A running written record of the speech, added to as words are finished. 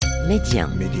Média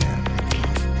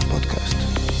Podcast.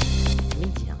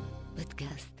 Média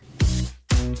Podcast.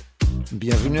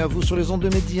 Bienvenue à vous sur les ondes de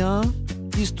Média.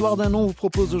 Histoire d'un nom vous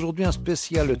propose aujourd'hui un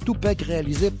spécial Tupac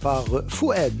réalisé par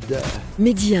Fouad.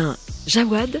 Média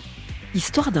Jawad,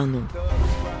 Histoire d'un nom.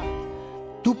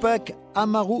 Tupac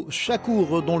Amaru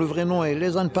Shakur, dont le vrai nom est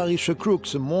Lesan Parish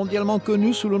Crooks, mondialement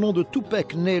connu sous le nom de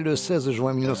Tupac, né le 16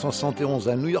 juin 1971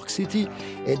 à New York City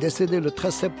et décédé le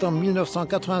 13 septembre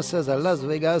 1996 à Las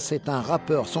Vegas, est un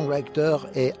rappeur, songwriter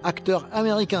et acteur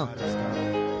américain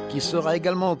qui sera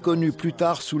également connu plus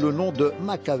tard sous le nom de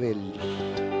Machiavelli.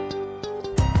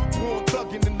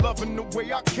 Loving the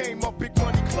way I came up, big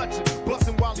money clutching,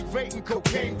 busting while evading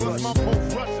cocaine, bust my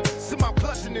bones rushing, semi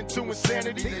blushing into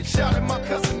insanity, shouting my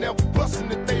cousin now busting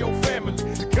at their old family.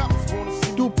 The cops wanna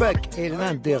see Tupac est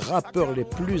l'un des rappeurs les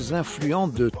plus influents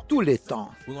de tous les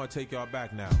temps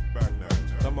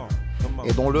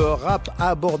et dont le rap a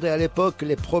abordé à l'époque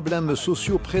les problèmes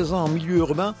sociaux présents en milieu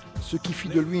urbain, ce qui fit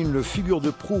de lui une figure de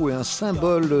proue et un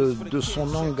symbole de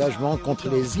son engagement contre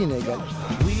les inégalités.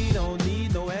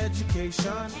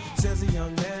 Education, says a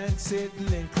young man sitting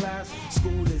in class.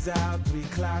 School is out, 3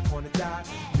 o'clock on the dot.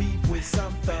 Beef with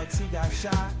some thugs, he got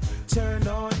shot. Turn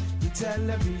on your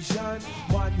television.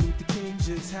 Martin Luther King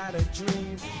just had a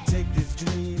dream. Take this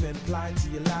dream and apply it to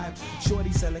your life.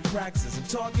 Shorty selling cracks as I'm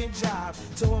talking job.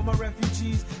 To all my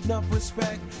refugees, enough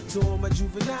respect. To all my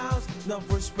juveniles,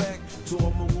 enough respect. To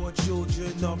all my war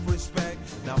children, enough respect.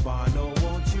 Now Bono,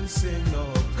 won't you sing no?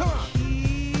 Come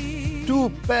on.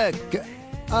 Tupac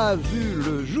a vu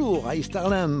le jour à East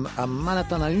Harlem, à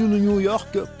Manhattan, à New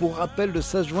York, pour rappel le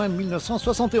 16 juin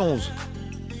 1971.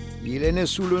 Il est né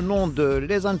sous le nom de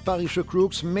Lesan Parish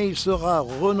Crooks, mais il sera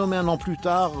renommé un an plus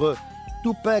tard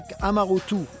Tupac Amaru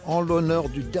II, en l'honneur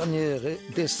du dernier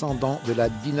descendant de la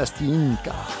dynastie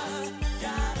Inca.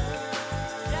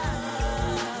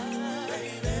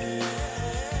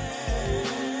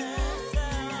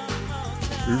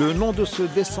 Le nom de ce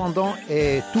descendant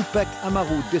est Tupac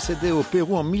Amaru, décédé au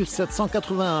Pérou en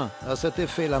 1781. À cet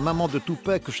effet, la maman de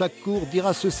Tupac Shakur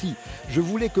dira ceci: « Je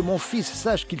voulais que mon fils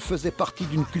sache qu'il faisait partie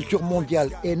d'une culture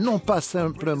mondiale et non pas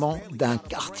simplement d'un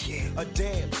quartier. » A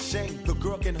damn shame, the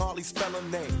girl can hardly spell her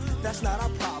name. That's not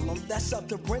our problem, that's up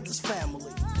to Brenda's family.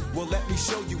 Well, let me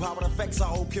show you how it affects our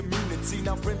whole community.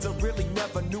 Now, Brenda really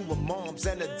never knew her moms,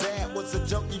 and her dad was a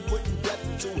junkie putting death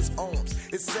into his arms.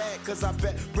 It's sad, cause I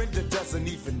bet Brenda doesn't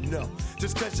even know.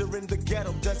 Just cause you're in the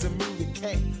ghetto doesn't mean you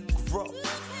can't grow.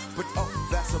 But oh,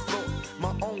 that's a thought,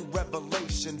 my own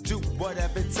revelation. Do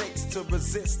whatever it takes to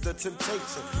resist the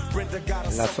temptation. Brenda got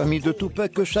a... La famille de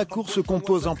Tupac Shakur se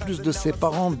compose en plus de ses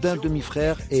parents d'un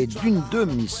demi-frère et d'une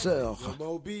demi-sœur.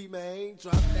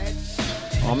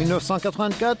 En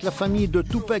 1984, la famille de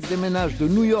Tupac déménage de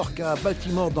New York à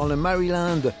Baltimore dans le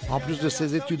Maryland. En plus de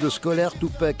ses études scolaires,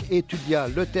 Tupac étudia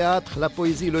le théâtre, la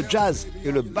poésie, le jazz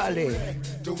et le ballet.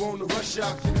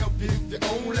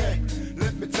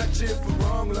 Let me touch it for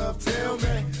wrong, love, tell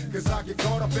me. Cause I get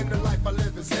caught up in the life I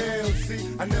live as hell. See,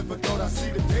 I never thought I'd see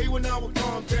the day when I would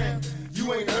calm down.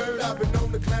 You ain't heard, I've been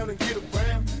known to clown and get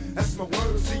around. That's my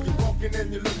word, see you walking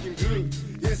and you're looking good.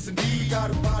 Yes, indeed, got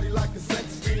a body like a sex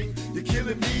fiend. You're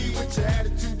killing me with your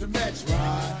attitude to match,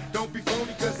 right? Don't be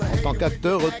phony cause I hate En tant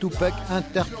qu'acteur, Tupac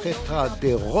interprétera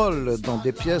des rôles dans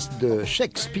des pièces de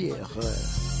Shakespeare.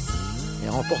 Et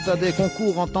remporta des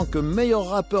concours en tant que meilleur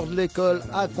rappeur de l'école,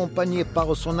 accompagné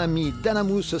par son ami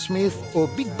Danamus Smith au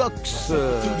beatbox.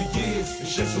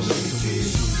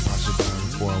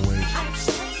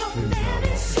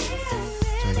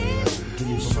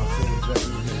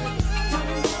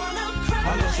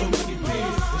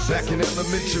 Back in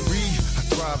elementary, I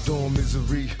thrived on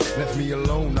misery. Left me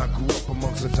alone, I grew up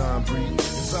amongst a dying breed.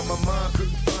 Inside my mind,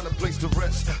 couldn't find a place to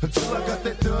rest until I got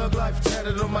that thug life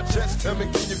tatted on my chest. Tell me,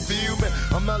 can you feel me?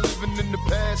 I'm not living in the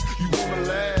past, you wanna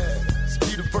last.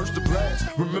 Be the first to blast.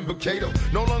 Remember Kato,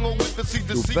 no longer with the seat.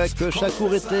 Tupac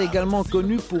Shakur était également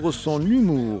connu pour son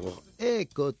humour. Et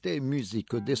côté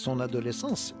musique, dès son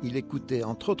adolescence, il écoutait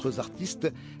entre autres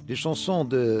artistes les chansons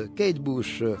de Kate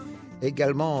Bush,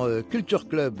 également Culture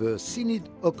Club, Sinéad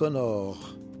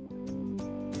O'Connor.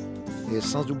 Et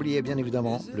sans oublier bien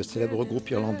évidemment le célèbre groupe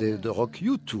irlandais de rock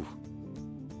U2.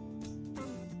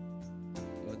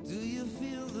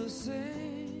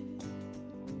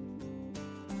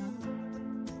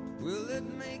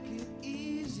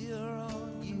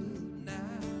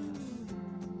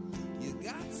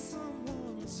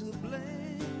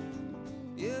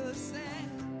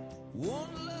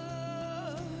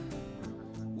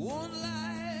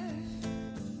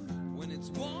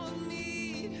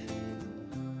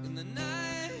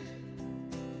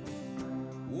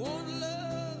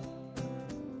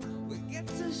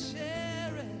 to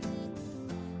share it.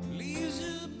 Leaves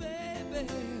you, baby,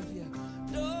 if you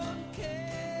don't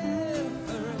care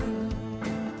for it.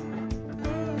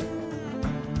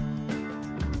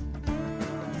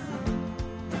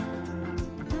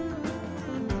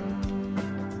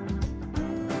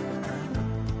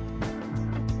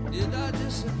 Did I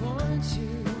disappoint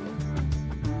you?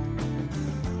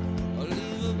 Or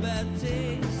leave a bad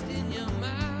taste in your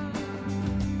mouth?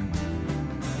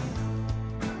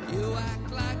 You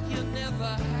act like you never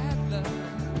had love,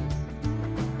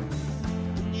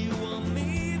 and you want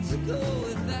me to go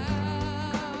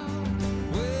without.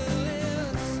 Well,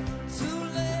 it's too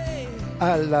late.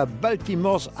 À la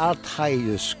Baltimore's Art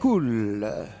High School,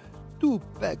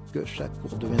 Tupac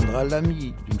Shakur deviendra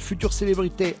l'ami d'une future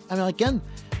célébrité américaine,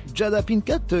 Jada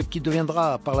Pinkett, qui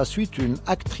deviendra par la suite une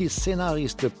actrice,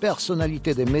 scénariste,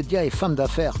 personnalité des médias et femme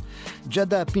d'affaires.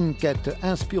 Jada Pinkett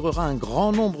inspirera un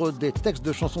grand nombre des textes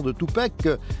de chansons de Tupac.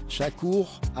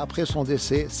 Shakur, après son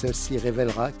décès, celle-ci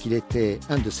révélera qu'il était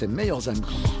un de ses meilleurs amis.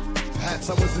 Perhaps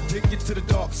I was addicted to the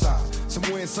dark side.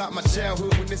 Somewhere inside my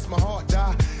childhood when this my heart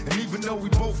died. And even though we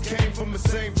both came from the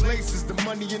same places, the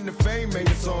money and the fame made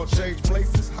us all change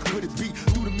places. How could it be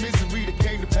through the misery that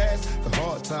came to pass? The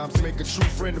hard times make a true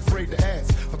friend afraid to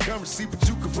ask for currency, but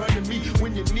you can run to me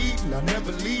when you need, and I'll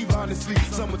never leave. Honestly,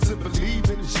 someone to believe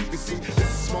in, as you can see, it's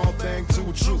a small thing to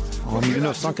a truth. En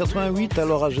 1988,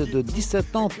 alors âgé de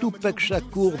 17 ans, Tupac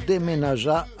Shakur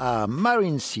déménagea à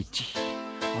Marin City,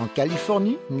 en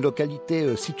Californie, une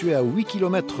localité située à 8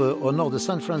 km au nord de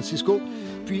San Francisco,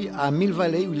 puis à Mill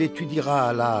Valley où il étudiera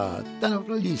à la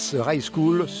Tantalus High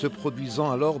School, se produisant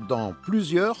alors dans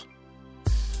plusieurs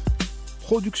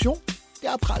productions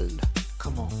théâtrales.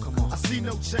 Come on. I see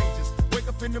no changes. Wake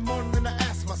up in the morning and I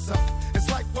ask myself, is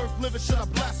life worth living? Should I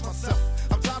blast myself?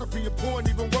 I'm tired of being poor and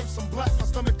even worse, I'm black. My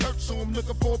stomach hurts, so I'm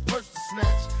looking for a purse to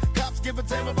snatch. Cops give a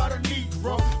damn about a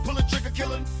Negro. Pull a trigger,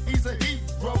 killing, he's a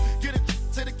hero. Get it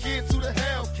to the kids who the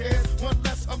hell cares. One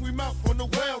less hungry mouth on the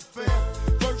welfare.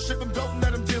 First ship them, don't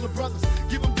let them deal with brothers.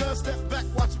 Give them guns, step back,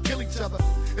 watch them kill each other.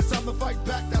 It's time to fight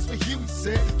back, that's what Huey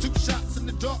said. 2 shots in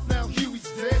the dark, now Huey's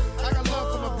dead. I got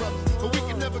love for my brothers, but we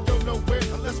can never go nowhere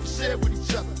unless we share with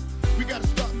each other. We gotta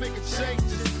start making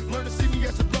changes. Learn to see me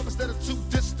as a brother instead of 2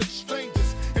 distant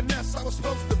strangers. And that's how it's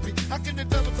supposed to be. How can the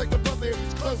devil take a brother if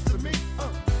he's close to me?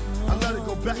 I let it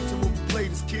go back to when we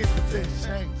played as kids, but then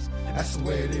changed. That's the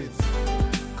way it is.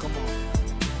 Come on.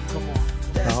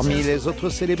 Parmi les autres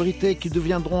célébrités qui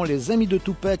deviendront les amis de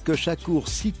Tupac Shakur,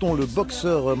 citons le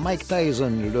boxeur Mike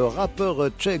Tyson, le rappeur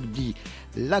Chuck D,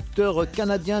 l'acteur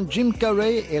canadien Jim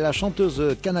Carrey et la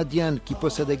chanteuse canadienne qui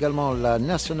possède également la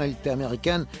nationalité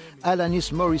américaine, Alanis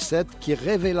Morissette, qui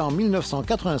révéla en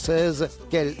 1996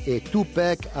 qu'elle et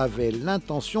Tupac avaient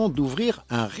l'intention d'ouvrir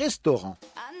un restaurant.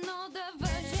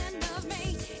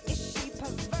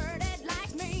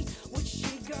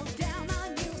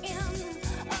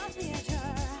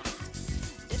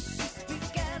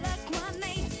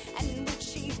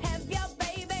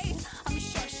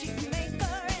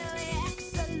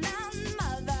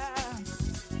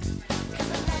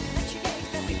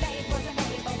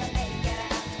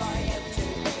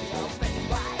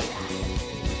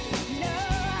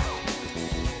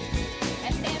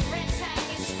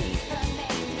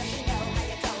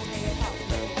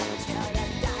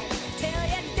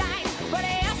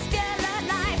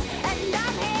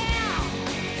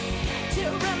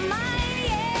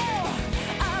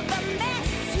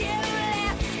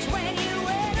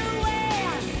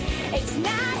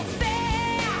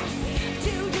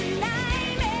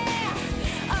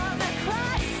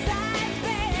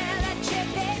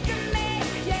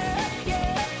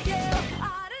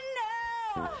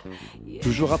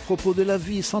 Toujours à propos de la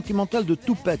vie sentimentale de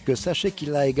Tupac, sachez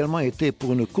qu'il a également été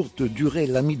pour une courte durée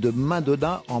l'ami de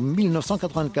Madonna en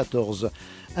 1994.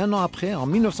 Un an après, en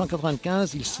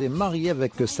 1995, il s'est marié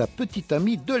avec sa petite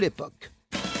amie de l'époque,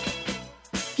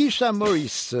 Keisha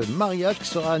Morris, mariage qui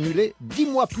sera annulé 10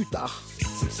 mois plus tard.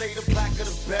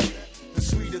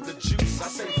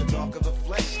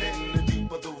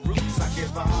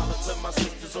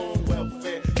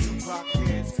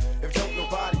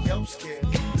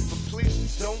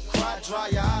 Don't cry, dry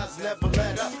your eyes, never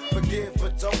let up. Forgive,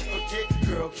 but don't forget,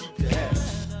 girl, keep your head up.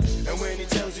 And when he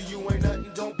tells you you ain't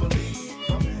nothing, don't believe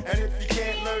him. And if you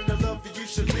can't learn to love you, you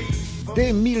should leave.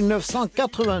 Dès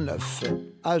 1989,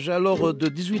 âge alors de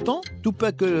 18 ans,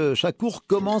 Tupac Shakur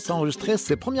commence à enregistrer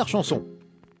ses premières chansons.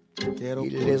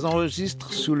 Il les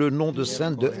enregistre sous le nom de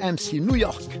scène de MC New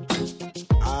York.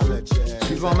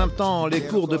 Suivant en même temps les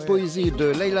cours de poésie de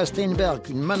Leila Steinberg,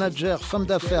 une manager, femme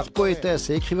d'affaires, poétesse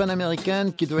et écrivaine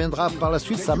américaine qui deviendra par la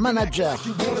suite sa manager.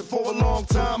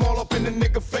 in the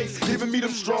nigga face, giving me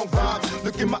them strong vibes.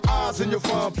 Look in my eyes and you'll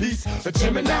find peace. A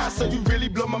Gemini, so you really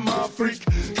blow my mind, freak.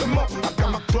 Come on, I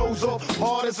got my clothes off,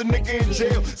 hard as a nigga in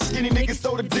jail. Skinny niggas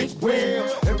throw the dick well.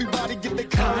 Everybody get their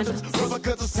condoms, brother,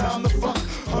 cause it's time to fuck.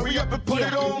 Hurry up and put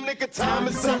it on, nigga, time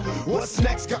is up. What's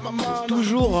next? Got my mind.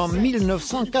 Toujours en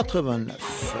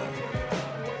 1989.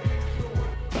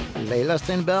 Leila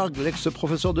Steinberg,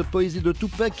 l'ex-professeur de poésie de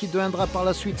Tupac, qui deviendra par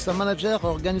la suite sa manager,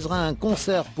 organisera un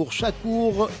concert pour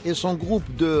Shakur et son groupe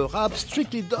de rap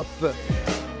Strictly Dope.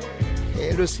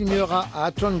 Et le signera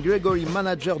Atron Gregory,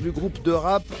 manager du groupe de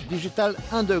rap Digital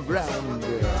Underground.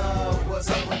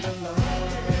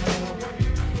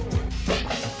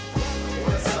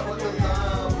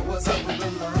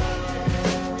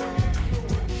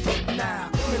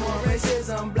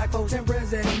 Black folks in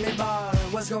prison, they ball.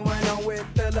 What's going on with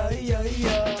the love?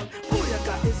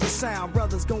 Booyaka is the sound,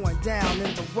 brothers going down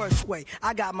in the worst way.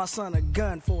 I got my son a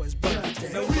gun for his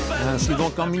birthday. Ainsi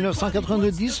donc en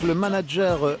 1990, le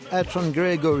manager Atron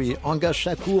Gregory engage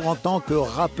Shakur en tant que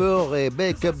rappeur et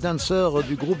backup dancer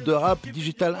du groupe de rap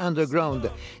Digital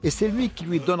Underground. Et c'est lui qui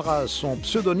lui donnera son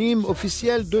pseudonyme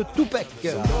officiel de Tupac.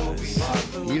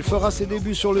 Il fera ses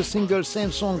débuts sur le single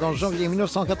Same Song en janvier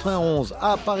 1991,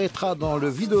 apparaîtra dans le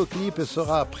vidéoclip et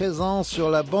sera présent sur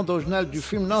la bande originale du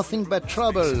film Nothing But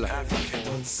Trouble.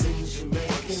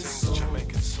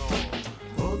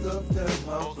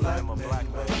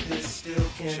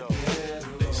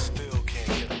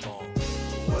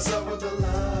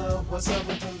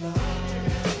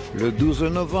 Le 12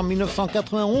 novembre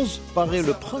 1991 paraît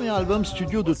le premier album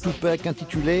studio de Tupac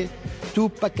intitulé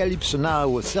Tupacalypse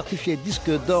Now, certifié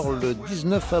disque d'or le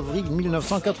 19 avril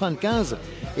 1995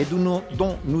 et dont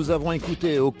nous avons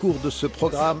écouté au cours de ce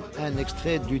programme un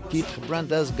extrait du titre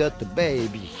Brenda's Got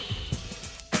Baby.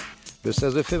 Le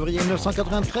 16 février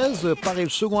 1993 paraît le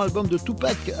second album de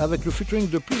Tupac avec le featuring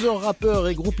de plusieurs rappeurs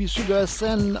et groupes issus de la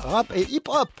scène rap et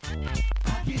hip-hop.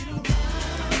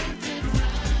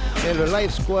 Et le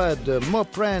Live Squad,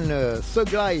 Mopren,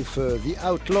 Thug Life, The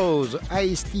Outlaws,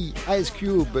 Ice-T, Ice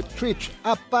Cube, Tritch,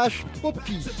 Apache,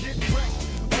 Poppy.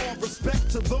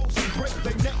 Respect to those who break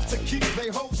their neck to keep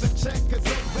their hoes in check, cause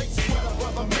they sweat a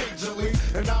brother majorly.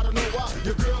 And I don't know why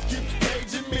your girl keeps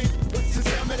paging me. To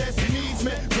tell me that she needs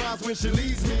me, cries when she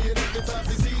leaves me. And every time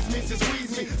she sees me, she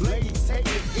squeeze me. Ladies, take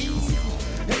it easy.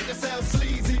 Hate to sound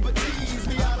sleazy, but tease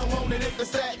me. I don't want it if it's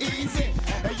that easy.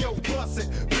 Hey yo, bust it.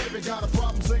 Baby got a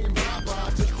problem saying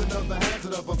bye-bye. Just another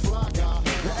hazard of a fly guy.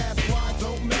 The ass wide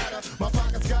don't matter. My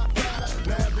pockets got fatter.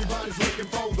 Now everybody's looking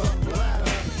for the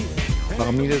ladder.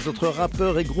 Parmi les autres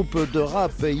rappeurs et groupes de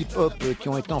rap et hip-hop qui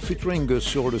ont été en featuring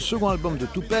sur le second album de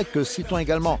Tupac, citons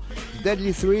également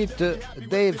Deadly Threat,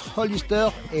 Dave Hollister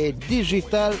et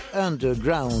Digital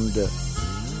Underground.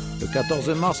 Le 14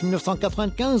 mars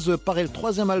 1995 paraît le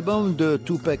troisième album de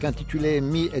Tupac intitulé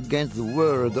Me Against the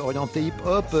World, orienté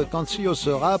hip-hop, conscious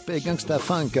rap et gangsta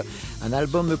funk. Un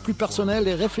album plus personnel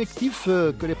et réflectif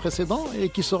que les précédents et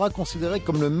qui sera considéré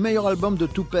comme le meilleur album de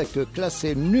Tupac,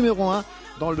 classé numéro 1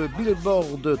 dans le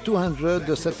Billboard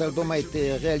 200. Cet album a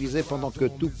été réalisé pendant que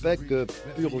Tupac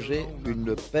purgeait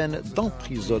une peine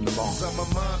d'emprisonnement.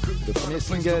 Le premier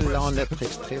single à en être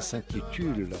extrait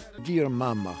s'intitule Dear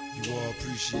Mama,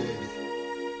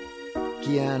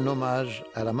 qui est un hommage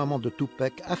à la maman de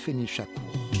Tupac, Afeni Shakur.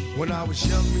 When I was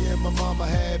young, me and my mama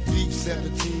had beef,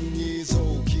 17 years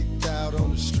old, kicked out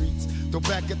on the streets. Though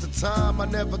back at the time, I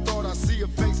never thought I'd see her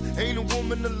face. Ain't a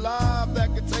woman alive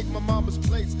that could take my mama's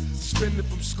place. Suspended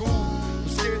from school, I'm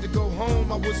scared to go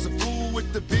home. I was a fool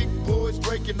with the big boys,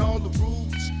 breaking all the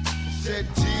rules. Shed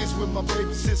tears with my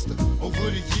baby sister.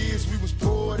 Over the years, we was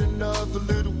poor than other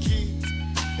little kids.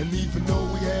 And even though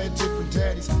we had different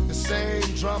daddies, the same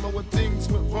drama when things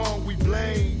went wrong, we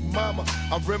blame mama.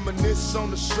 I reminisce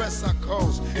on the stress I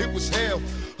caused. It was hell,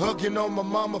 hugging on my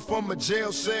mama from a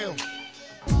jail cell.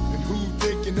 And who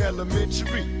thinking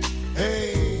elementary?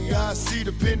 Hey, I see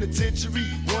the penitentiary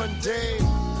one day,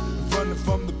 running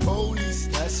from the police,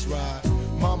 that's right.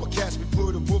 Mama catch me,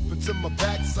 put a whooping to my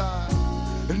backside.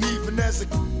 And even as a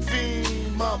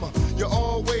fiend, mama, you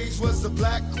always was the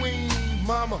black queen,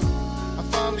 mama. I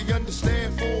finally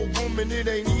understand, for a woman it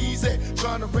ain't easy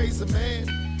trying to raise a man.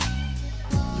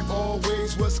 You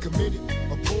always was committed,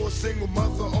 a poor single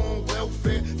mother on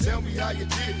welfare. Tell me how you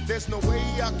did it, there's no way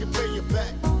I can pay you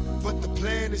back. But the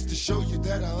plan is to show you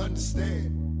that I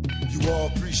understand. You all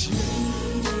appreciate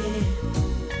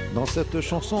it. Dans cette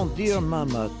chanson Dear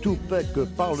Mama, Tupac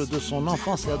parle de son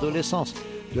enfance et adolescence,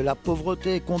 de la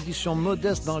pauvreté et conditions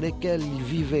modestes dans lesquelles il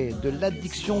vivait, de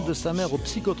l'addiction de sa mère aux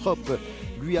psychotropes,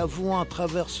 lui avouant à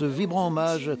travers ce vibrant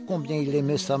hommage combien il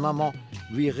aimait sa maman,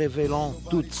 lui révélant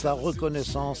toute sa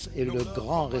reconnaissance et le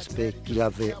grand respect qu'il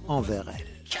avait envers elle.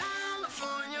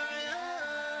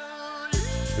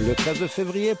 Le 13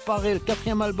 février paraît le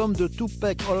 4e album de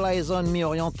Tupac, All Eyes on Me,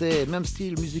 orienté, même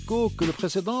style musicaux que le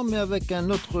précédent, mais avec un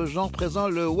autre genre présent,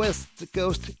 le West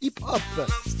Coast Hip Hop.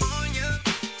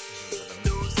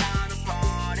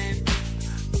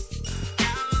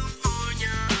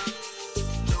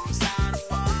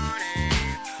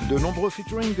 De nombreux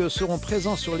featuring seront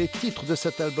présents sur les titres de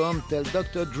cet album, tels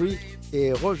Dr. Dre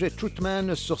et Roger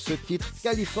Troutman sur ce titre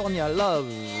California Love.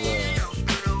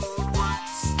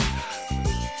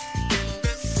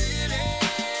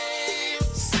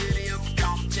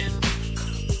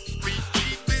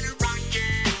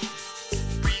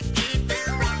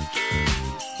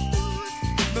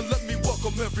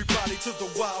 Everybody to the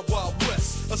Wild Wild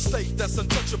West, a state that's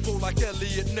untouchable like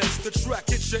Elliot Ness. The track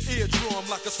hits your eardrum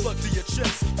like a slug to your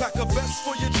chest. Pack a vest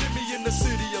for your Jimmy in the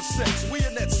city of sex. We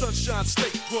in that sunshine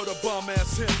state where the bomb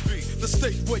ass hemp be. The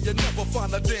state where you never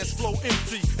find a dance floor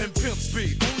empty and pimp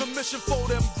speed. On a mission for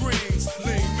them greens,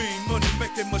 lean, mean, money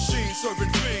making machines,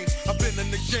 serving fiends. I've been in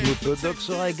the game. Snoop Dogg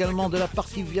sera également de la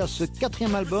partie via ce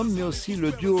 4e album, mais aussi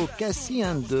le duo Cassie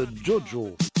and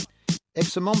Jojo,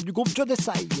 ex-membre du groupe Joe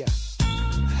Desai.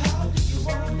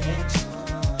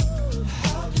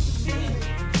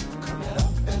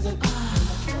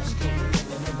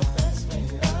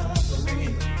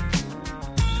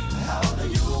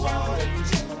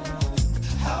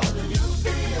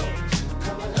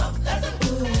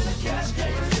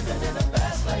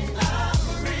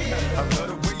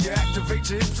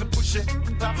 Your hips and push it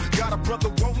out. Got a brother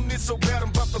wanting it so bad I'm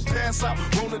about to pass out.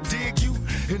 Wanna dig you,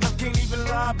 and I can't even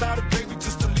lie about it, baby.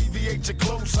 Just alleviate your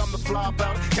clothes, I'm the fly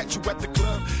about it. Catch you at the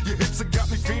club, your hips have got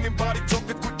me feeling. Body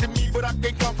talking quick to me, but I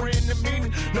can't comprehend the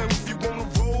meaning. Now if you wanna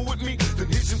roll with me, then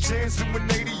here's your chance. Doing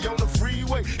 80 on the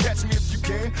freeway. Catch me if you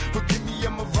can, forgive me,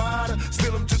 I'm a rider.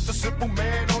 Still I'm just a simple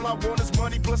man. All I want is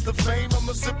money plus the fame. I'm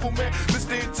a simple man,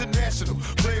 Mr. International,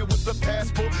 player with a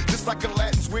passport, just like a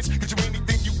Latin switch. Get you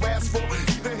anything you ask for,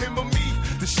 either him or me.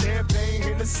 The champagne,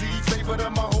 Hennessy, favorite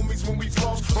of my homies when we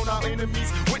floss on our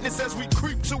enemies. Witness as we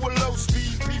creep to a low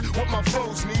speed. Peep what my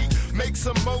foes need. Make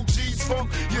some emojis funk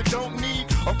you don't need.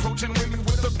 Approaching women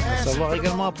with a passion. Savoir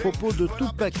également à propos de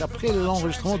Tupac après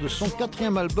l'enregistrement de son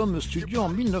 4e album studio en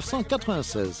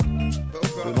 1996.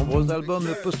 De nombreux albums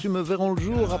posthumes verront le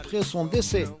jour après son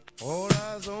décès.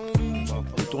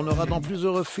 Il tournera dans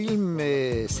plusieurs films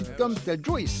et sitcoms tels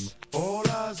Joyce,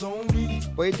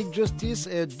 Poetic Justice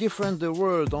et Different the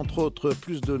World, entre autres,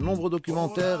 plus de nombreux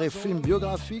documentaires et films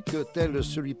biographiques tels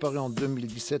celui paru en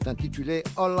 2017 intitulé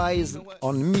All Eyes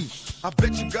on Me. I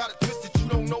bet you got it twisted, you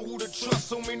don't know who to trust.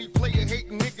 So many player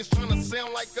hating niggas trying to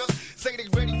sound like us. Say they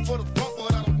ready for the funk,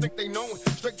 but I don't think they know it.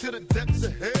 Straight to the depths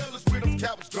of hell is where them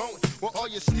cowards going. Well, are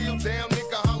you still down,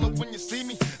 nigga? Holler when you see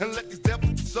me. And let these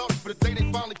devils be sorry for the day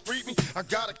they finally freed me. I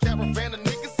got a caravan of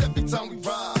niggas every time we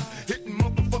ride. Hitting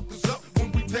motherfuckers up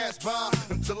when we pass by.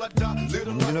 Until I die,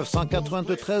 little En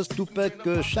 1993,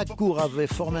 Tupac Shakur avait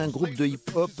formé un groupe de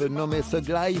hip-hop nommé Thug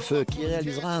Life qui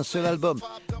réalisera un seul album.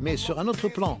 Mais sur un autre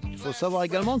plan, il faut savoir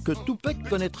également que Tupac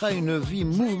connaîtra une vie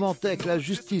mouvementée avec la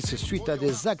justice suite à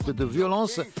des actes de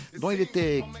violence dont il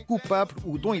était coupable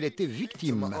ou dont il était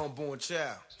victime.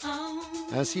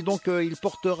 Ainsi donc, il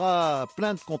portera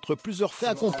plainte contre plusieurs faits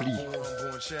accomplis,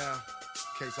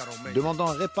 demandant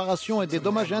réparation et des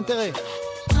dommages et intérêts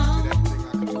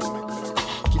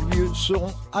qui lui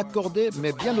seront accordés,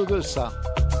 mais bien au-delà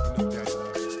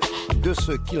de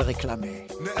ce qu'il réclamait.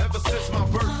 Now ever since my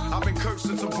birth, I've been cursed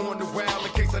since I'm born to wild.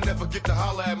 In case I never get to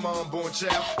holler at my unborn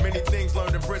child. Many things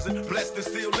learned in prison, blessed and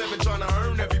still living, trying to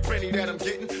earn every penny that I'm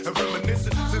getting. And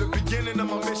reminiscing to the beginning of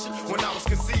my mission. When I was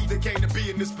conceived, it came to be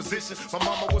in this position. My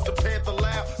mama was a Panther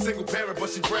loud, single parent,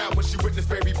 but she proud when she witnessed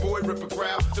baby boy rip a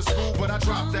crowd to school. But I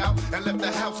dropped out and left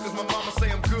the house, cause my mama say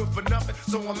I'm good for nothing.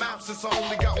 So I'm out since I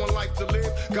only got one life to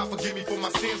live. God forgive me for my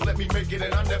sins, let me make it,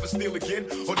 and I never steal again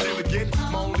or deal again.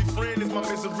 My only friend is my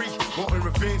misery, wanting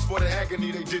revenge for the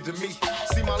agony they did to me.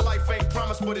 See, my life ain't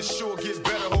promised, but it sure gets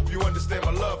better. Hope you understand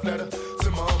my love letter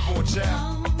to my unborn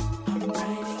child. To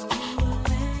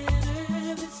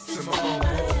my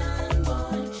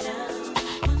unborn child.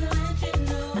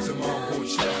 To my unborn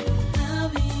child.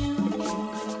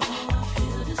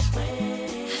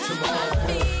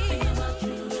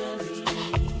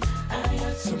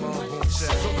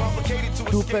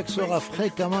 Tupac sera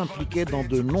fréquemment impliqué dans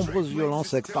de nombreuses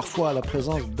violences avec parfois la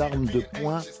présence d'armes de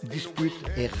poing, disputes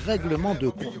et règlements de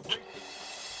compte.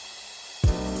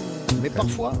 Mais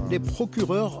parfois, les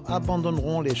procureurs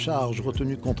abandonneront les charges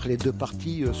retenues contre les deux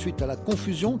parties suite à la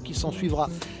confusion qui s'ensuivra,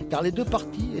 car les deux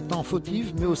parties étant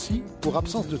fautives, mais aussi pour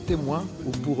absence de témoins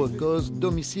ou pour cause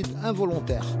d'homicide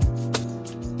involontaire.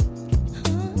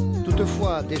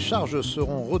 Toutefois, des charges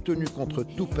seront retenues contre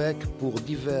Tupac pour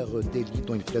divers délits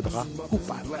dont il plaidera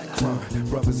coupable.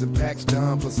 Brothers in packs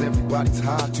down, plus everybody's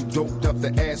high, too doped up to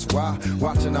ask why.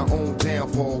 Watching our own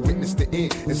downfall, witness the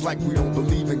end. It's like we don't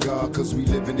believe in God, cause we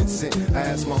living in sin. I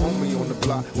asked my homie on the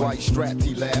block why he strapped,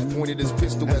 he laughed, pointed his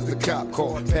pistol as the cop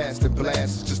called, passed and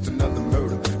blast. It's just another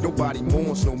murder. Nobody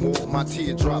mourns no more. My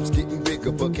teardrops getting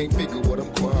bigger, but can't figure what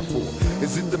I'm crying for.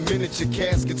 Is it the miniature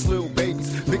caskets, little babies,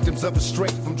 victims of a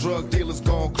straight from drug dealers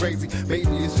gone crazy?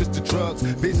 Maybe it's just the drugs,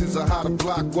 visions of how the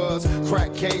block was.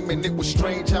 Crack came and it was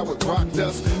strange how it rocked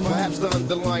us. Perhaps the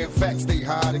underlying facts they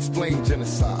hide explain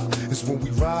genocide. It's when we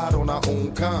ride on our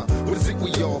own kind. What is it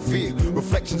we all fear?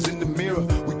 Reflections in the mirror,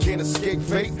 we can't escape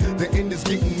fate. The end is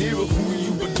getting nearer. Who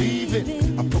you believe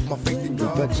in? I put my faith in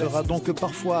God. Tupac sera donc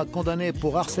parfois condamné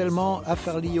pour harcèlement,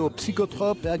 affaires liées aux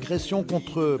psychotropes et agressions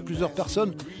contre plusieurs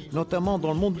personnes, notamment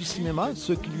dans le monde du cinéma,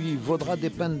 ce qui lui vaudra des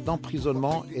peines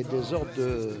d'emprisonnement et des heures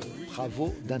de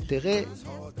travaux d'intérêt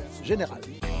général.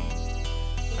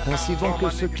 Ainsi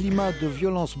donc, ce climat de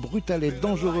violence brutale et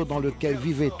dangereux dans lequel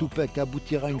vivait Tupac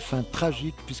aboutira à une fin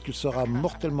tragique puisqu'il sera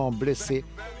mortellement blessé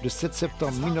le 7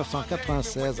 septembre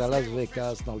 1996 à Las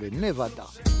Vegas dans le Nevada.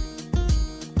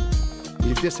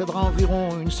 Il décédera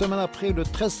environ une semaine après, le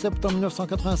 13 septembre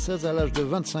 1996, à l'âge de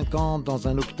 25 ans, dans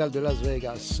un hôpital de Las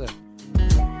Vegas.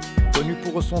 Connu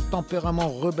pour son tempérament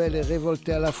rebelle et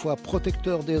révolté, à la fois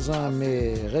protecteur des uns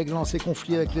mais réglant ses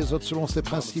conflits avec les autres selon ses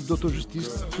principes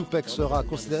d'autojustice, Tupac sera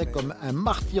considéré comme un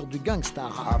martyr du gangsta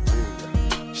rap.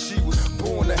 She was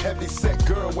born a heavy-set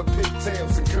girl with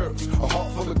pigtails and curves. A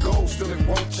heart full of gold, still it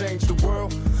won't change the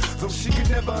world. Though she could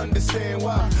never understand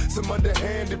why some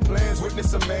underhanded plans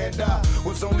witness a man die.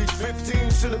 Was only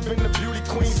 15, should have been the beauty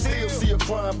queen. Still see her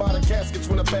crying by the caskets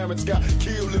when her parents got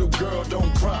killed. Little girl,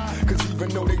 don't cry, cause even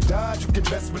though they died, you can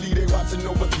best believe they watching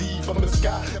over thee from the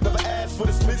sky. Never asked for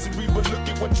this misery, but look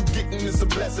at what you getting. It's a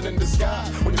blessing in disguise.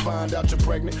 When you find out you're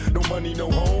pregnant, no money,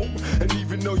 no home. And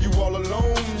even though you all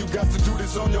alone, you got to do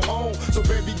this on your own. So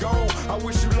baby, go. I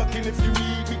wish you luck, and if you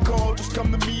need me, call. Just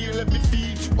come to me and let me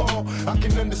feed you all. I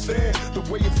can understand the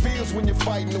way it feels when you're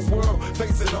fighting the world,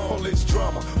 facing all this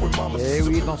drama. Et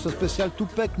oui, dans ce spécial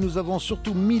Tupac, nous avons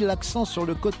surtout mis l'accent sur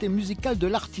le côté musical de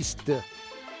l'artiste.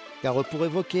 Car pour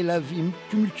évoquer la vie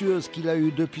tumultueuse qu'il a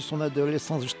eue depuis son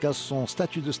adolescence jusqu'à son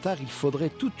statut de star, il faudrait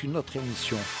toute une autre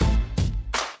émission.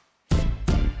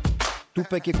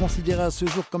 Tupac est considéré à ce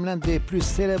jour comme l'un des plus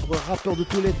célèbres rappeurs de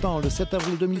tous les temps. Le 7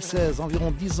 avril 2016,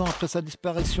 environ 10 ans après sa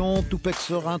disparition, Tupac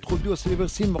sera introduit au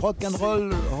célébrissime Rock and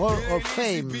Roll Hall of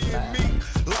Fame.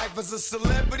 Life as a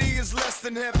celebrity is less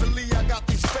than heavily. I got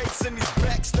these fakes and these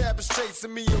backstabbers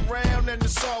chasing me around, and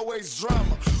it's always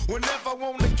drama. Whenever I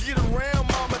want to get around,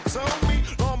 mama told me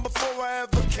long before I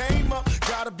ever came up.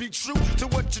 Gotta be true to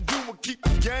what you do and keep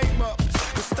the game up.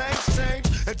 Cause things change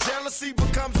and jealousy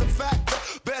becomes a factor.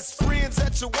 Best friends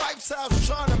at your wife's house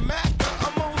trying to mac her.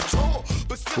 I'm on tour.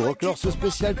 Pour clore ce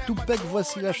spécial Tupac,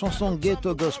 voici la chanson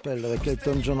Ghetto Gospel avec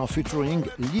Elton John en featuring,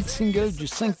 lead single du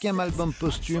 5e album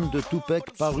posthume de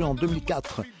Tupac paru en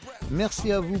 2004.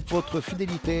 Merci à vous pour votre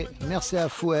fidélité. Merci à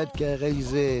Fouad qui a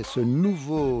réalisé ce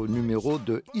nouveau numéro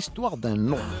de Histoire d'un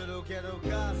nom.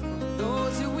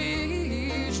 Those who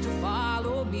wish to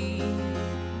follow me,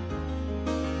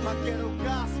 My ghetto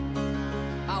gospel.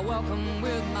 I welcome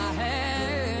with my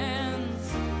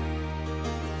hands,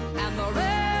 and the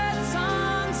red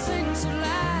sun sinks at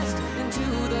last into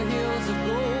the hills of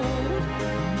gold,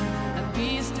 and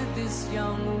peace to this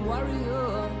young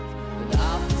warrior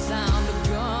without the sound of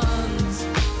guns.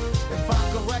 If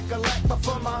I could recollect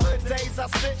before my hood days, I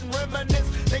sit and reminisce,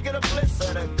 thinking of bliss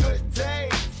of the good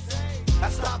days. I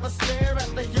stop and stare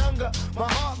at the younger,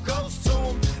 my heart goes to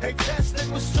them. They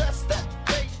tested with stress that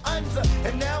they under,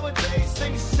 and nowadays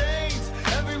things change.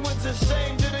 Everyone's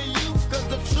ashamed of the youth, cause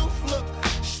the truth look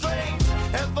strange.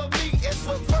 And for me it's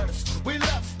reverse, we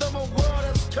left them a world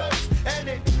that's cursed, and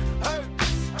it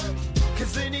hurts.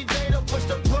 Cause any day they'll push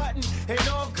the button, and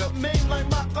all good men like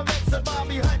Malcolm X and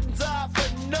Bobby Hutton die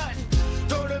for nothing.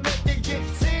 Don't it make you get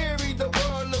teary, the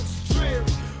world looks dreary.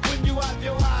 When you have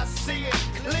your eyes see it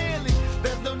clearly,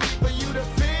 there's no need for you to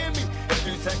fear me. If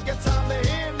you take your time to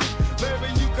hear me, maybe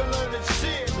you can learn to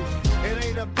cheer me. It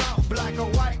ain't about black or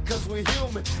white, cause we're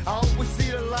human. I always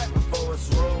see the light before it's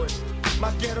ruined.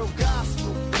 My ghetto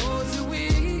gospel. Those who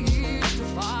wish to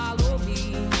follow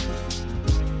me,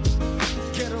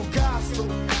 Ghetto gospel.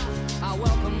 I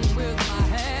welcome with my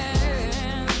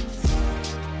hands,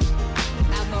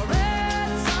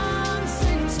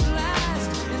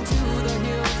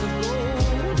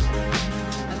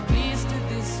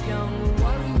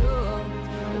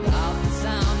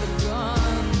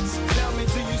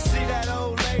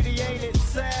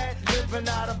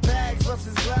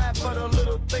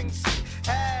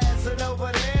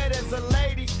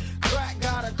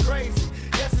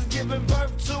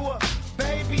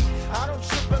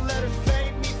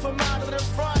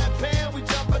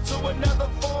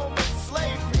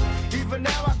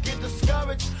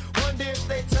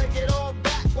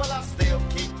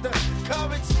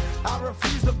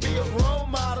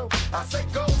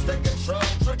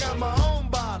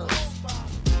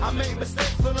 made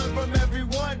mistakes, but learn from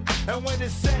everyone. And when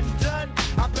it's said and done,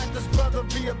 I bet this brother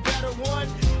be a better one.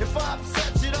 If I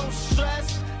upset you, don't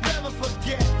stress, never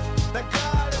forget that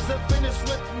God isn't finished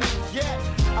with me yet.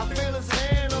 I feel his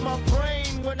hand on my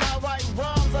brain when I write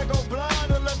rhymes. I go blind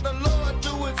and let the Lord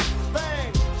do his thing.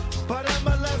 But am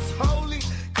I less holy?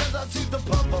 Cause I choose to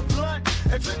pump a blunt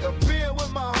and drink a beer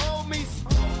with my homies.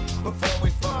 Before we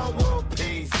find world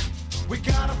peace, we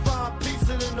gotta find peace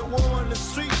in the war in the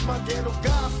streets. My ghetto